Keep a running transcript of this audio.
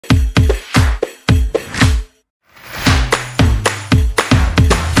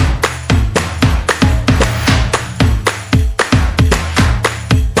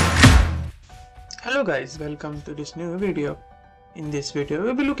guys, welcome to this new video. In this video,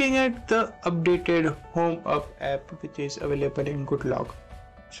 we'll be looking at the updated Home Up app which is available in Goodlock.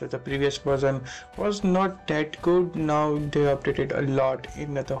 So the previous version was not that good. Now they updated a lot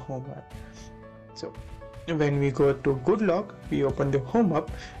in the Home app. So when we go to Goodlock, we open the Home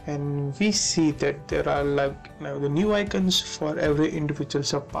Up and we see that there are the new icons for every individual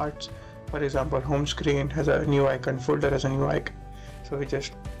subparts. For example, home screen has a new icon, folder has a new icon. So we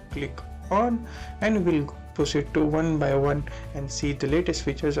just click on and we'll proceed to one by one and see the latest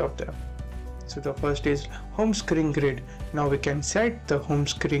features of them. So the first is home screen grid. Now we can set the home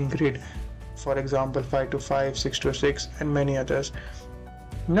screen grid, for example 5 to 5, 6 to 6 and many others.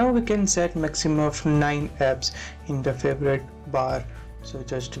 Now we can set maximum of 9 apps in the favorite bar. So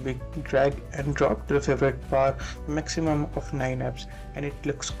just we drag and drop to the favorite bar, maximum of 9 apps, and it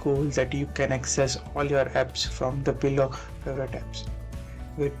looks cool that you can access all your apps from the below favorite apps.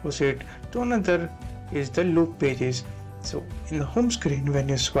 We proceed to another is the loop pages. So in the home screen, when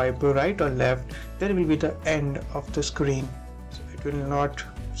you swipe right or left, there will be the end of the screen. So it will not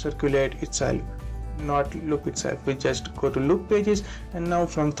circulate itself, not loop itself. We just go to loop pages, and now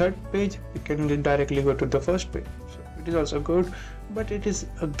from third page we can directly go to the first page. So it is also good, but it is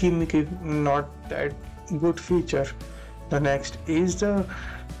a gimmicky, not that good feature. The next is the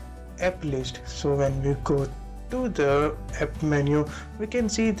app list. So when we go to the app menu, we can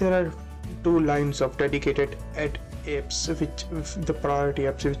see there are 2 lines of dedicated apps, which the priority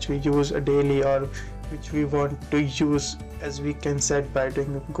apps which we use daily or which we want to use, as we can set by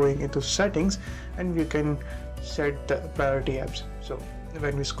going into settings, and we can set the priority apps. So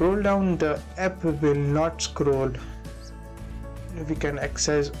when we scroll down, the app will not scroll. We can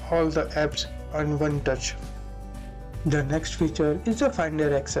access all the apps on one touch. The next feature is the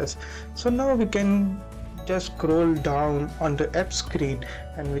Finder access. So now we can just scroll down on the app screen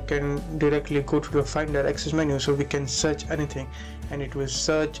and we can directly go to the Finder access menu, so we can search anything and it will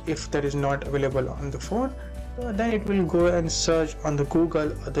search. If that is not available on the phone, then it will go and search on the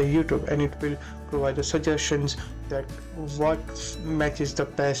Google or the YouTube, and it will provide the suggestions that what matches the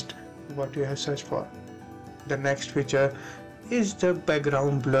best what you have searched for. The next feature is the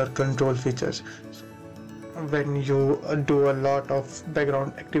background blur control features. When you do a lot of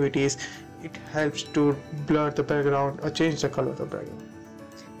background activities, it helps to blur the background or change the color of the background.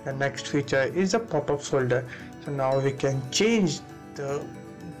 The next feature is the pop-up folder. So now we can change the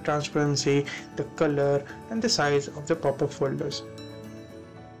transparency, the color and the size of the pop-up folders.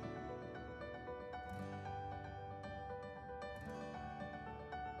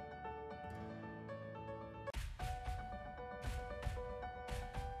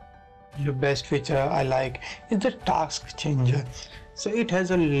 The best feature I like is the task changer. So it has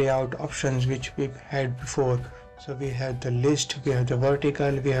a layout options which we've had before. So we have the list, we have the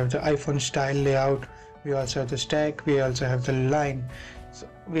vertical, we have the iPhone style layout, we also have the stack, we also have the line. So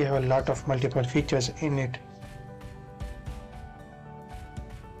we have a lot of multiple features in it.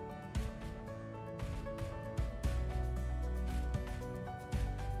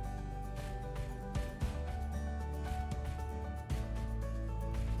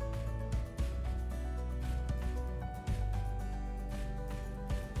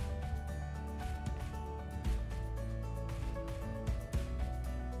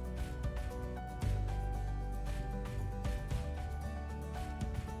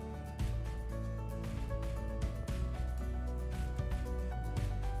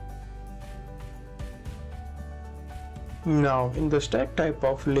 Now in the stack type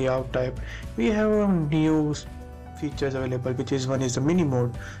of layout type, we have a new features available, which is one is the mini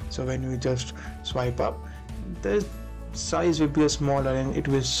mode. So when we just swipe up, the size will be smaller and it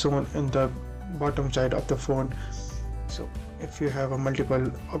will shown in the bottom side of the phone. So if you have a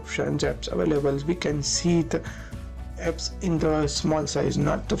multiple options apps available, we can see the apps in the small size,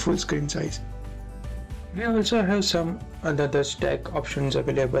 not the full screen size. We also have some other stack options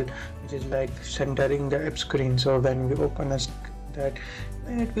available, which is like centering the app screen. So when we open that,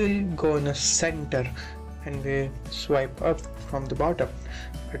 it will go in a center and we swipe up from the bottom.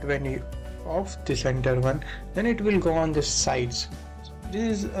 But when you off the center one, then it will go on the sides. So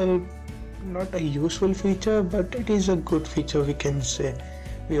this is not a useful feature, but it is a good feature, we can say.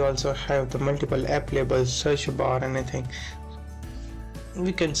 We also have the multiple app labels, search bar, anything.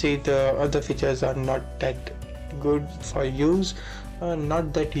 We can see the other features are not that good for use,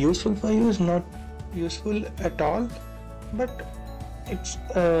 not that useful for use, not useful at all, but it's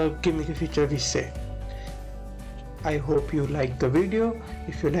a gimmicky feature, we say. I hope you liked the video.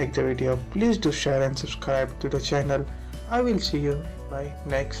 If you like the video, please do share and subscribe to the channel. I will see you in my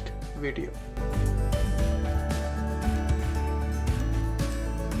next video.